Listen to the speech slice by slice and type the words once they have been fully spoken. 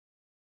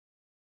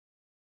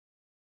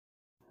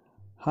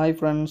Hi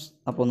friends,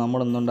 അപ്പോൾ നമ്മൾ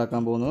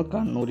ഇന്നുണ്ടാക്കാൻ പോകുന്നത്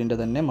കണ്ണൂരിൻ്റെ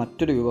തന്നെ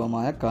മറ്റൊരു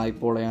വിഭവമായ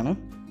കായ്പോളയാണ്.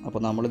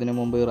 അപ്പോൾ നമ്മളിതിനു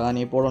മുമ്പ്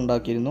ഇറാനി പോള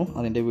ഉണ്ടാക്കിയിരുന്നു.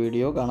 അതിൻ്റെ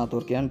വീഡിയോ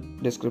കാണാത്തവർക്ക് ഞാൻ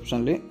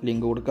ഡിസ്ക്രിപ്ഷനിൽ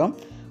ലിങ്ക് കൊടുക്കാം.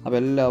 അപ്പോൾ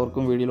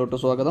എല്ലാവർക്കും വീഡിയോയിലോട്ട്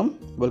സ്വാഗതം.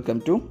 Welcome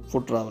to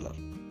food traveller.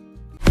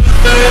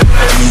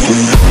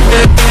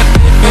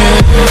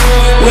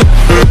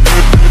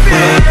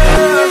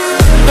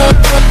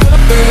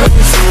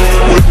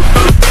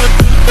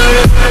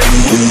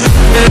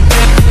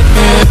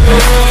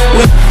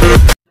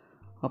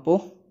 അപ്പോൾ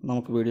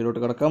നമുക്ക് വീഡിയോയിലോട്ട്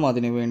കിടക്കാം.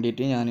 അതിന്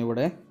വേണ്ടിയിട്ട്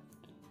ഞാനിവിടെ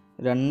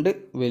 2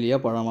 വലിയ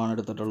പഴമാണ്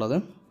എടുത്തിട്ടുള്ളത്.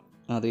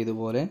 അത്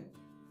ഇതുപോലെ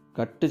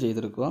കട്ട്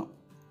ചെയ്തെടുക്കുക.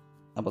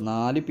 അപ്പോൾ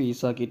 4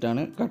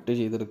 പീസാക്കിയിട്ടാണ് കട്ട്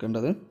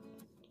ചെയ്തെടുക്കേണ്ടത്.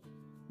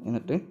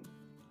 എന്നിട്ട്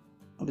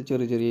അത്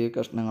ചെറിയ ചെറിയ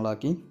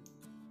കഷ്ണങ്ങളാക്കി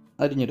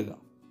അരിഞ്ഞെടുക്കുക.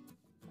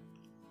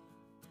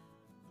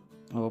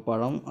 അപ്പോൾ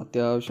പഴം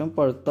അത്യാവശ്യം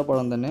പഴുത്ത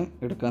പഴം തന്നെ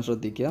എടുക്കാൻ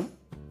ശ്രദ്ധിക്കുക.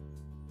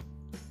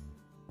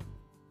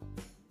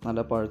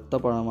 നല്ല പഴുത്ത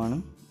പഴമാണ്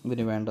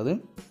ഇതിന് വേണ്ടത്.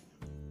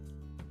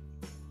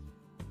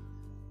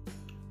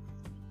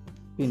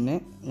 പിന്നെ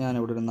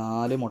ഞാനിവിടെ ഒരു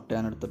 4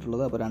 മുട്ടയാണ്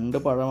എടുത്തിട്ടുള്ളത്. അപ്പോൾ 2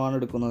 പഴമാണ്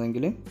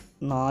എടുക്കുന്നതെങ്കിൽ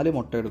 4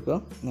 മുട്ട എടുക്കുക.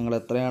 നിങ്ങൾ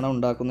എത്രയാണോ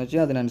ഉണ്ടാക്കുന്നത്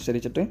വെച്ചാൽ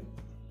അതിനനുസരിച്ചിട്ട്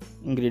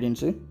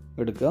ഇൻഗ്രീഡിയൻസ്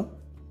എടുക്കുക.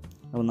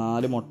 അപ്പോൾ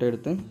 4 മുട്ട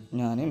എടുത്ത്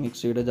ഞാൻ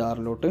മിക്സിയുടെ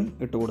ജാറിലോട്ട്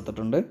ഇട്ട്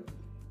കൊടുത്തിട്ടുണ്ട്.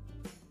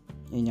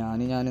 ഈ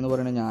ഞാനെന്ന്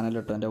പറയുന്നത് ഞാനല്ല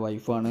കേട്ടോ, എൻ്റെ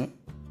വൈഫാണ്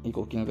ഈ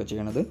കുക്കിംഗ് ഒക്കെ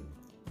ചെയ്യണത്.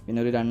 പിന്നെ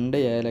ഒരു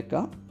 2 ഏലക്ക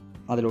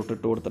അതിലോട്ട്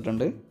ഇട്ട്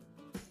കൊടുത്തിട്ടുണ്ട്.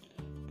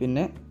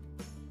 പിന്നെ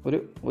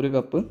ഒരു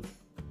കപ്പ്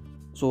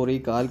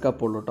 1/4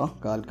 കപ്പുള്ളൂ കേട്ടോ,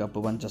 1/4 കപ്പ്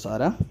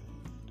പഞ്ചസാര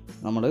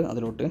നമ്മൾ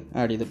അതിലോട്ട്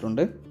ആഡ്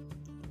ചെയ്തിട്ടുണ്ട്.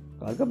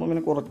 1/4 കപ്പ്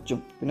പിന്നെ കുറച്ചും.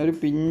 പിന്നെ ഒരു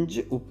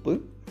പിഞ്ച് ഉപ്പും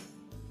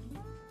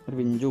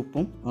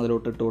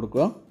അതിലോട്ട് ഇട്ട്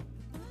കൊടുക്കുക.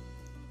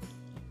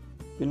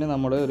 പിന്നെ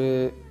നമ്മൾ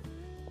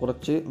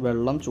കുറച്ച്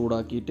വെള്ളം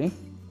ചൂടാക്കിയിട്ട്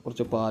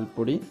കുറച്ച്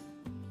പാൽപ്പൊടി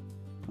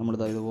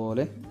നമ്മളിത്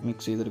ഇതുപോലെ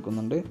മിക്സ്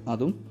ചെയ്തെടുക്കുന്നുണ്ട്.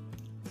 അതും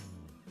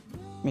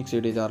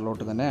മിക്സിയുടെ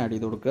ജാറിലോട്ട് തന്നെ ആഡ്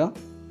ചെയ്ത് കൊടുക്കുക.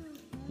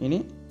 ഇനി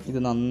ഇത്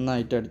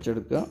നന്നായിട്ട്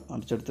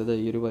അടിച്ചെടുത്തത്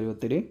ഈ ഒരു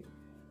പരുവത്തിൽ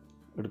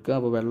എടുക്കുക.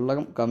 അപ്പോൾ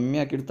വെള്ളം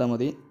കമ്മിയാക്കി എടുത്താൽ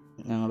മതി.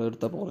 ഞങ്ങൾ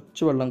എടുത്തപ്പോൾ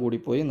കുറച്ച് വെള്ളം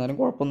കൂടിപ്പോയി, എന്നാലും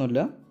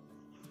കുഴപ്പമൊന്നുമില്ല.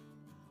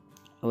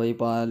 അപ്പോൾ ഈ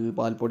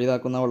പാൽപ്പൊടി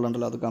ഇതാക്കുന്ന വെള്ളം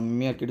ഉണ്ടല്ലോ, അത്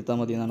കമ്മിയാക്കി എടുത്താൽ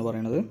മതി എന്നാണ്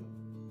പറയണത്.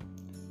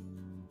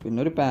 പിന്നെ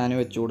ഒരു പാന്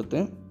വെച്ച് കൊടുത്ത്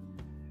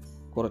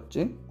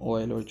കുറച്ച്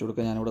ഓയിൽ ഒഴിച്ചു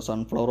കൊടുക്കുക. ഞാനിവിടെ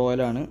സൺഫ്ലവർ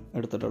ഓയിലാണ്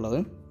എടുത്തിട്ടുള്ളത്.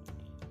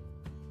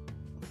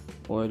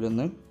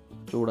 ഓയിലൊന്ന്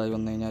ചൂടായി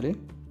വന്നു കഴിഞ്ഞാൽ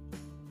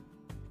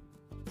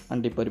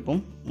അണ്ടിപ്പരിപ്പും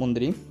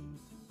മുന്തിരിയും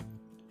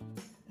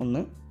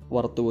ഒന്ന്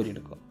വറുത്ത്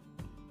കോരിയെടുക്കുക.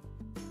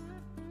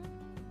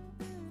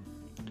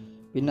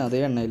 പിന്നെ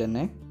അതേ എണ്ണയിൽ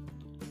തന്നെ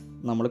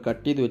നമ്മൾ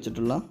കട്ട് ചെയ്ത്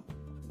വെച്ചിട്ടുള്ള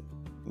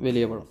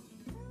വലിയ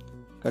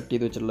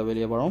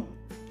പഴം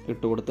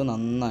ഇട്ട് കൊടുത്ത്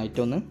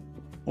നന്നായിട്ടൊന്ന്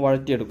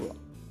വഴറ്റിയെടുക്കുക.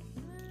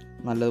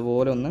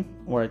 നല്ലതുപോലെ ഒന്ന്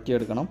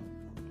വഴറ്റിയെടുക്കണം.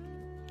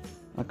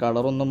 ആ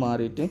കളറൊന്നും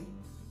മാറിയിട്ട്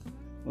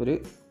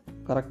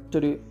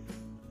കറക്റ്റ്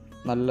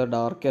നല്ല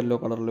ഡാർക്ക് യെല്ലോ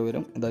കളറിൽ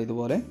വരും.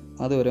 ഇതുപോലെ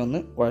അതുവരെ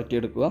ഒന്ന്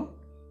വഴറ്റിയെടുക്കുക.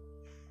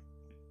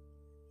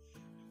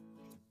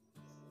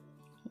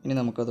 ഇനി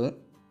നമുക്കത്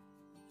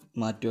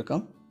മാറ്റി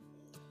വെക്കാം.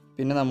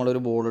 പിന്നെ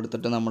നമ്മളൊരു ബോൾ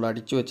എടുത്തിട്ട് നമ്മൾ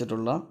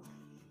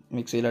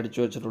മിക്സിയിൽ അടിച്ചു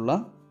വെച്ചിട്ടുള്ള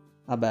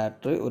ആ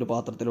ബാറ്റർ ഒരു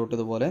പാത്രത്തിലോട്ട്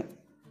ഇതുപോലെ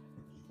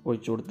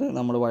ഒഴിച്ചു കൊടുത്ത്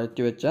നമ്മൾ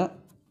വഴറ്റി വെച്ച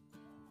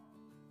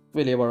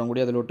വലിയ പഴം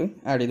കൂടി അതിലോട്ട്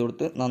ആഡ് ചെയ്ത്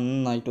കൊടുത്ത്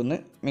നന്നായിട്ടൊന്ന്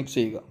മിക്സ്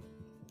ചെയ്യുക.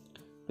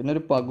 പിന്നെ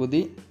ഒരു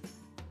പകുതി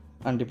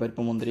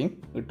അണ്ടിപ്പരിപ്പ് മുന്തിരിയും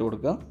ഇട്ട്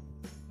കൊടുക്കുക.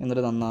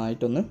 എന്നിട്ട്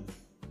നന്നായിട്ടൊന്ന്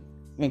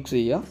മിക്സ്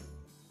ചെയ്യുക.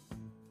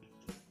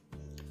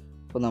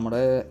 അപ്പോൾ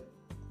നമ്മുടെ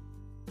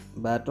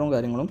ബാറ്ററും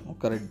കാര്യങ്ങളും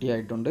ഒക്കെ റെഡി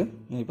ആയിട്ടുണ്ട്.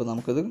 ഇനിയിപ്പോൾ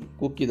നമുക്കിത്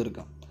കുക്ക്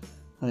ചെയ്തെടുക്കാം.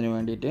 അതിന്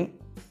വേണ്ടിയിട്ട്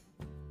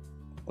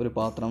ഒരു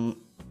പാത്രം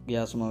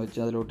ഗ്യാസുമ വെച്ച്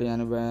അതിലോട്ട് ഞാൻ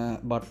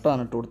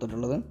ബട്ടറാണ് ഇട്ട്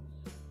കൊടുത്തിട്ടുള്ളത്.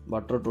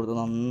 ബട്ടർ ഇട്ട് കൊടുത്ത്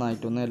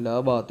നന്നായിട്ടൊന്ന് എല്ലാ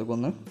ഭാഗത്തേക്കും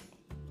ഒന്ന്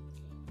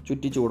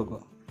ചുറ്റിച്ച് കൊടുക്കുക.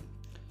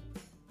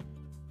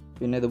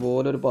 പിന്നെ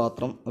ഇതുപോലൊരു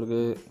പാത്രം,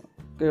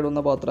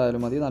 കേടുന്ന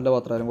പാത്രമായാലും മതി, നല്ല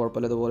പാത്രമായാലും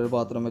കുഴപ്പമില്ല, ഇതുപോലൊരു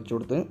പാത്രം വെച്ച്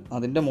കൊടുത്ത്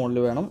അതിൻ്റെ മുകളിൽ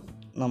വേണം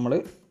നമ്മൾ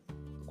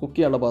കുക്ക്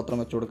ചെയ്യാനുള്ള പാത്രം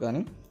വെച്ച് കൊടുക്കാൻ.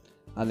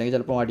 അല്ലെങ്കിൽ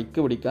ചിലപ്പോൾ അടിക്ക്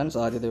പിടിക്കാൻ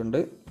സാധ്യതയുണ്ട്.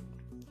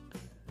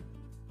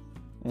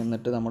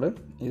 എന്നിട്ട് നമ്മൾ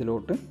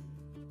ഇതിലോട്ട്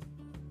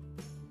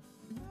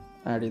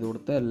ആഡ് ചെയ്ത്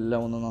കൊടുത്ത് എല്ലാം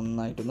ഒന്ന്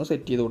നന്നായിട്ടൊന്ന്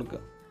സെറ്റ് ചെയ്ത്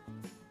കൊടുക്കുക.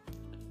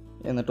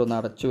 എന്നിട്ടൊന്ന്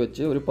അടച്ചു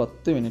വെച്ച് ഒരു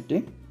 10 മിനിറ്റ്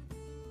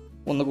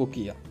ഒന്ന് കുക്ക്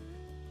ചെയ്യുക.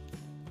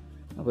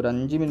 അപ്പോൾ ഒരു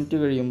 5 മിനിറ്റ്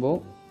കഴിയുമ്പോൾ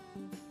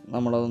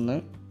നമ്മളതൊന്ന്,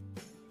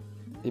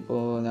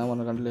 ഇപ്പോൾ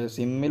ഞാൻ കണ്ടില്ലേ,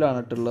 സിമ്മിലാണ്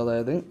ഇട്ടുള്ളത്.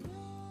 അതായത്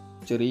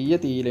ചെറിയ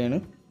തീയിലാണ്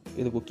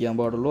ഇത് കുക്ക് ചെയ്യാൻ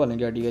പാടുള്ളൂ,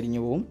 അല്ലെങ്കിൽ അടി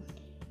കരിഞ്ഞു പോകും.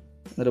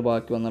 എന്നിട്ട്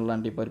ബാക്കി വന്നുള്ള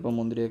അണ്ടിപ്പരിപ്പും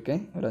മുന്തിരിയൊക്കെ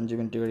ഒരു 5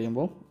 മിനിറ്റ്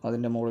കഴിയുമ്പോൾ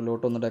അതിൻ്റെ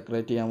മുകളിലോട്ടൊന്ന്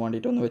ഡെക്കറേറ്റ് ചെയ്യാൻ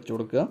വേണ്ടിയിട്ട് ഒന്ന് വെച്ച്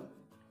കൊടുക്കുക.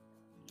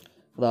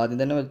 അത് ആദ്യം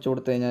തന്നെ വെച്ച്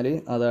കൊടുത്തു കഴിഞ്ഞാൽ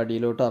അത്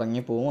അടിയിലോട്ട്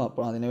ഇറങ്ങിപ്പോവും.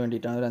 അപ്പോൾ അതിന്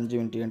വേണ്ടിയിട്ടാണ് ഒരു 5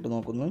 മിനിറ്റ് കഴിഞ്ഞിട്ട്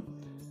നോക്കുന്നത്.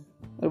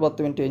 ഒരു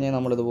 10 മിനിറ്റ് കഴിഞ്ഞാൽ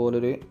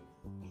നമ്മളിതുപോലൊരു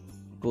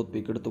ടൂത്ത്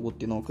പിക്ക് എടുത്ത്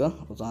കുത്തി നോക്കുക.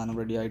 അപ്പോൾ സാധനം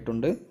റെഡി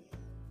ആയിട്ടുണ്ട്.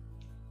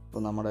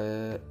 അപ്പോൾ നമ്മുടെ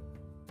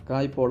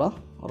കായ്പോള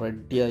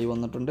റെഡിയായി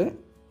വന്നിട്ടുണ്ട്.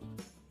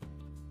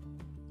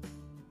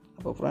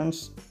 അപ്പോൾ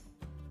ഫ്രണ്ട്സ്,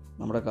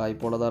 നമ്മുടെ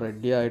കായ്പോള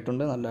റെഡി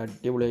ആയിട്ടുണ്ട്. നല്ല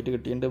അടിപൊളിയായിട്ട്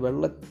കിട്ടിയിട്ടുണ്ട്.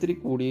 വെള്ളത്തിരി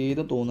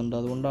കൂടിയത് തോന്നുന്നുണ്ട്,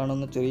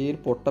 അതുകൊണ്ടാണ് ചെറിയൊരു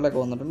പൊട്ടലൊക്കെ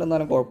വന്നിട്ടുണ്ട്.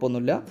 എന്നാലും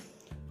കുഴപ്പമൊന്നുമില്ല.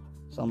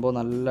 സംഭവം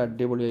നല്ല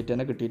അടിപൊളിയായിട്ട്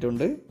തന്നെ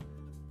കിട്ടിയിട്ടുണ്ട്.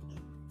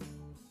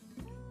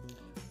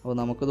 അപ്പോൾ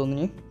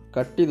നമുക്കിതൊന്ന്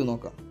കട്ട് ചെയ്ത്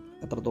നോക്കാം.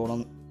 എത്രത്തോളം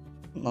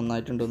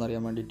നന്നായിട്ടുണ്ടെന്ന്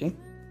അറിയാൻ വേണ്ടിയിട്ട്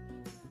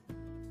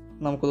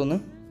നമുക്കിതൊന്ന്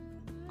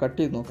കട്ട്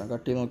ചെയ്ത് നോക്കാം.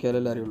 കട്ട് ചെയ്ത്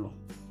നോക്കിയാലല്ലേ അറിയുള്ളൂ.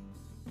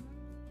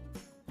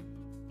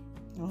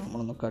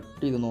 നമ്മളൊന്ന്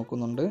കട്ട് ചെയ്ത്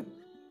നോക്കുന്നുണ്ട്.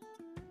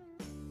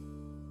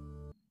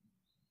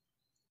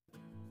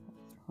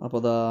 അപ്പോൾ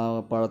ഇതാ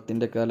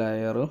പഴത്തിൻ്റെ ഒക്കെ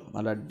ലെയർ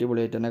നല്ല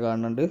അടിപൊളിയായിട്ട് തന്നെ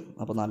കാണുന്നുണ്ട്.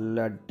 അപ്പോൾ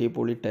നല്ല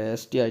അടിപൊളി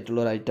ടേസ്റ്റി ആയിട്ടുള്ള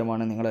ഒരു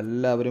ഐറ്റമാണ്.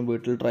 നിങ്ങളെല്ലാവരും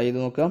വീട്ടിൽ ട്രൈ ചെയ്ത്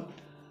നോക്കാം.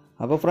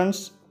 അപ്പോൾ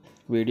ഫ്രണ്ട്സ്,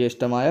 വീഡിയോ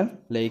ഇഷ്ടമായാൽ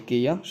ലൈക്ക്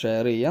ചെയ്യുക,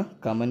 ഷെയർ ചെയ്യുക,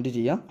 കമൻറ്റ്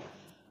ചെയ്യുക.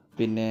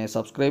 പിന്നെ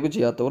സബ്സ്ക്രൈബ്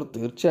ചെയ്യാത്തവർ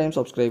തീർച്ചയായും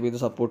സബ്സ്ക്രൈബ് ചെയ്ത്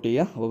സപ്പോർട്ട്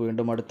ചെയ്യുക. അപ്പോൾ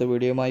വീണ്ടും അടുത്ത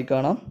വീഡിയോയുമായി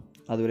കാണാം.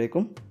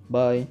 അതുവരേക്കും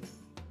ബൈ.